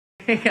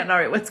All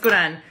right, what's going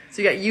on?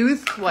 So you got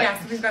youth, what?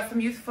 Yeah, so we've got some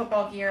youth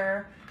football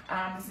gear.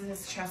 This is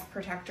his chest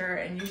protector,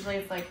 and usually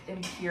it's like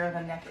in here in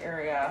the neck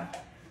area.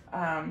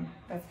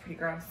 That's pretty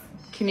gross.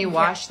 Can you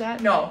wash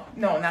that? No,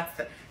 and that's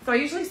the, so I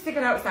usually stick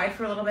it outside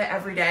for a little bit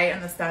every day in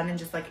the sun and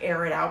just like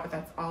air it out, but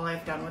that's all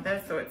I've done with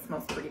it, so it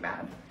smells pretty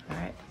bad. All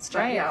right, let's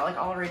try it. Yeah, like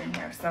all right in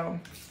here. So,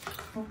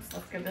 oops,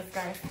 let's give this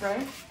guy a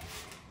spray.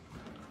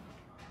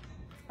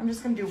 I'm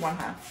just gonna do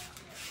 1/2.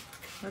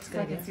 That's so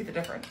good. I can see the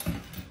difference.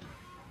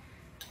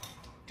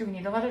 Do we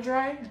need to let it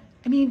dry?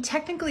 I mean,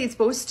 technically it's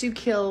supposed to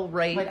kill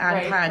right on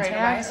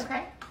contact.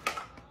 Okay.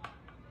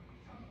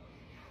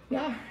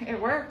 Yeah, it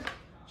worked.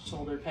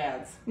 Shoulder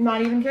pads.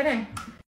 Not even kidding.